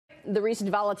the recent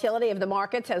volatility of the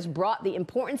markets has brought the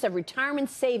importance of retirement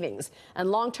savings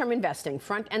and long-term investing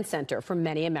front and center for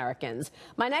many Americans.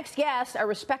 My next guest, a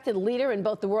respected leader in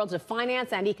both the worlds of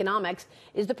finance and economics,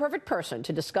 is the perfect person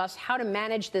to discuss how to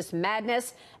manage this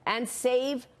madness and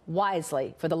save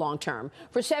wisely for the long term.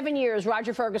 For 7 years,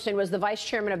 Roger Ferguson was the vice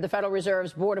chairman of the Federal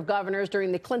Reserve's Board of Governors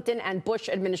during the Clinton and Bush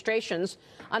administrations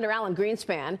under Alan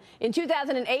Greenspan. In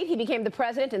 2008, he became the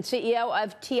president and CEO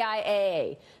of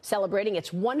TIAA, celebrating its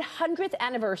 100th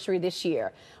anniversary this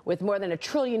year. With more than $1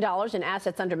 trillion in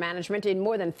assets under management in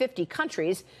more than 50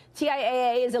 countries,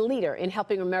 TIAA is a leader in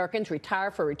helping Americans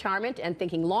retire for retirement and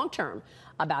thinking long-term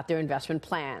about their investment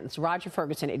plans. Roger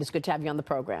Ferguson, it is good to have you on the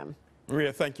program.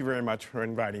 Maria, thank you very much for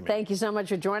inviting me. Thank you so much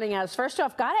for joining us. First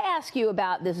off, got to ask you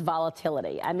about this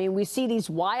volatility. I mean, we see these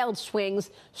wild swings,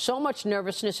 so much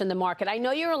nervousness in the market. I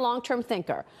know you're a long-term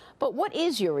thinker, but what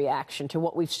is your reaction to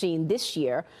what we've seen this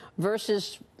year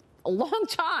versus a long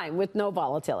time with no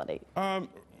volatility?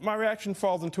 My reaction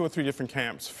falls in 2 or 3 different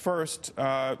camps. First,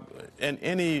 in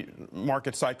any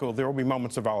market cycle, there will be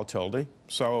moments of volatility.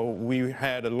 So we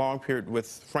had a long period with,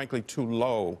 frankly, too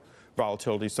low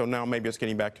volatility, so now maybe it's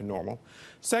getting back to normal.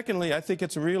 Secondly, I think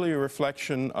it's really a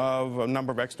reflection of a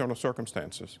number of external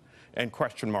circumstances and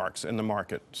question marks in the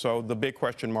market. So the big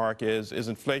question mark is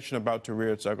inflation about to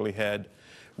rear its ugly head?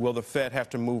 Will the Fed have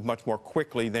to move much more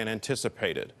quickly than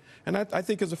anticipated? And that, I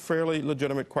think, is a fairly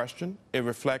legitimate question. It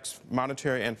reflects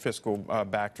monetary and fiscal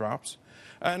backdrops.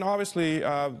 And obviously,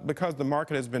 because the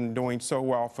market has been doing so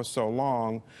well for so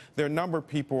long, there are a number of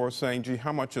people who are saying, gee,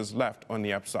 how much is left on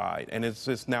the upside? And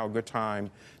it's now a good time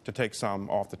to take some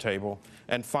off the table.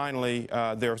 And finally,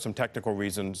 there are some technical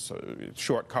reasons,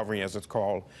 short covering as it's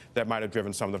called, that might have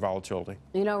driven some of the volatility.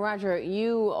 You know, Roger,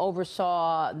 you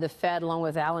oversaw the Fed along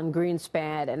with Alan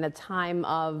Greenspan in a time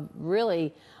of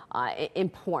really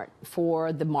important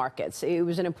for the markets. It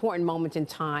was an important moment in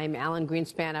time. Alan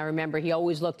Greenspan, I remember, he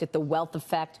always looked at the wealth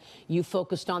effect. You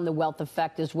focused on the wealth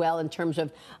effect as well in terms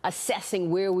of assessing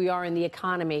where we are in the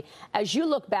economy. As you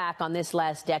look back on this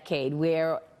last decade,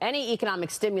 where any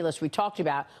economic stimulus we talked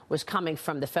about was coming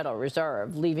from the Federal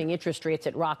Reserve, leaving interest rates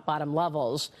at rock bottom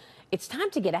levels, it's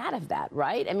time to get out of that,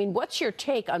 right? I mean, what's your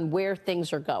take on where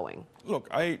things are going? Look,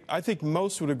 I think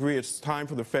most would agree it's time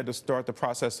for the Fed to start the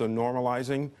process of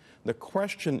normalizing. The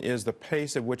question is the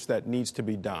pace at which that needs to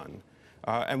be done.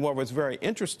 And what was very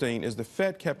interesting is the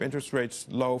Fed kept interest rates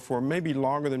low for maybe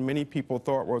longer than many people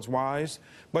thought was wise.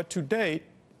 But to date,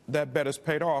 that bet has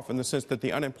paid off in the sense that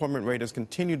the unemployment rate has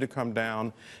continued to come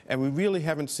down, and we really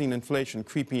haven't seen inflation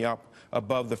creeping up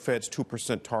above the Fed's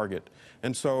 2% target.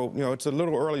 And so, you know, it's a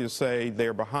little early to say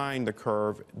they're behind the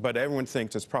curve, but everyone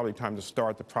thinks it's probably time to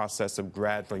start the process of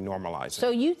gradually normalizing. So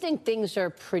you think things are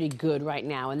pretty good right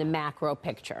now in the macro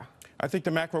picture? I think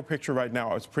the macro picture right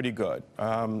now is pretty good.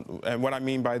 And what I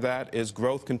mean by that is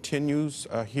growth continues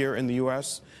here in the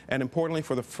U.S. And importantly,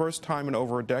 for the first time in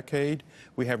over a decade,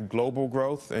 we have global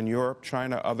growth in Europe,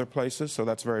 China, other places. So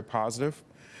that's very positive.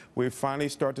 We finally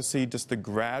start to see just the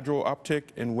gradual uptick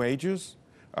in wages,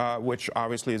 which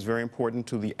obviously is very important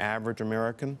to the average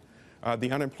American.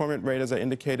 The unemployment rate, as I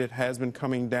indicated, has been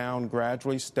coming down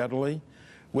gradually, steadily,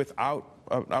 without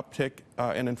an uptick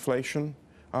in inflation.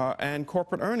 And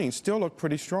corporate earnings still look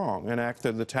pretty strong. And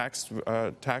after the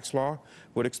tax law,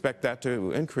 would expect that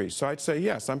to increase. So I'd say,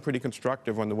 yes, I'm pretty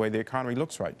constructive on the way the economy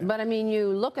looks right now. But, I mean, you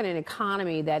look at an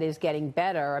economy that is getting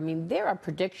better. I mean, there are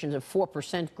predictions of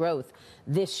 4% growth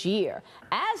this year.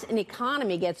 As an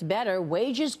economy gets better,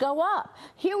 wages go up.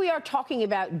 Here we are talking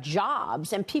about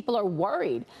jobs, and people are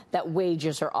worried that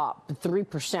wages are up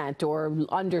 3% or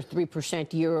under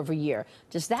 3% year over year.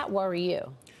 Does that worry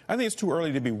you? I think it's too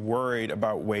early to be worried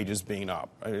about wages being up.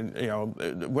 You know,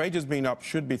 wages being up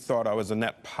should be thought of as a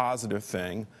net positive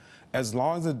thing, as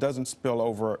long as it doesn't spill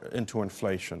over into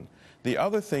inflation. The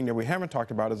other thing that we haven't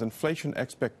talked about is inflation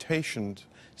expectations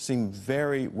seem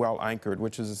very well anchored,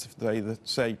 which is they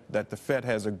say that the Fed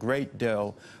has a great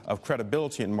deal of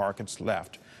credibility in markets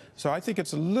left. So I think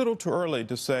it's a little too early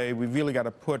to say we've really got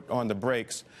to put on the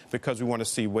brakes because we want to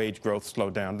see wage growth slow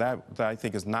down. That I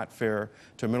think is not fair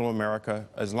to middle America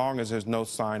as long as there's no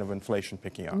sign of inflation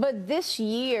picking up. But this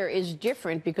year is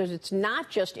different because it's not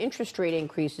just interest rate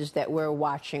increases that we're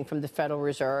watching from the Federal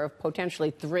Reserve,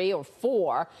 potentially 3 or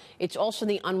 4. It's also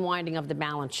the unwinding of the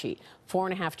balance sheet.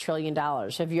 $4.5 trillion.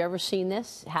 Have you ever seen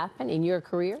this happen in your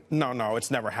career? No, it's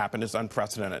never happened. It's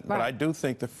unprecedented. Right. But I do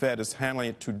think the Fed is handling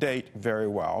it to date very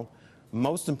well,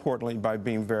 most importantly by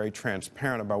being very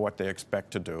transparent about what they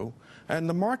expect to do. And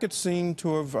the markets seem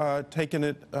to have taken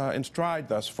it in stride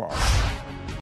thus far.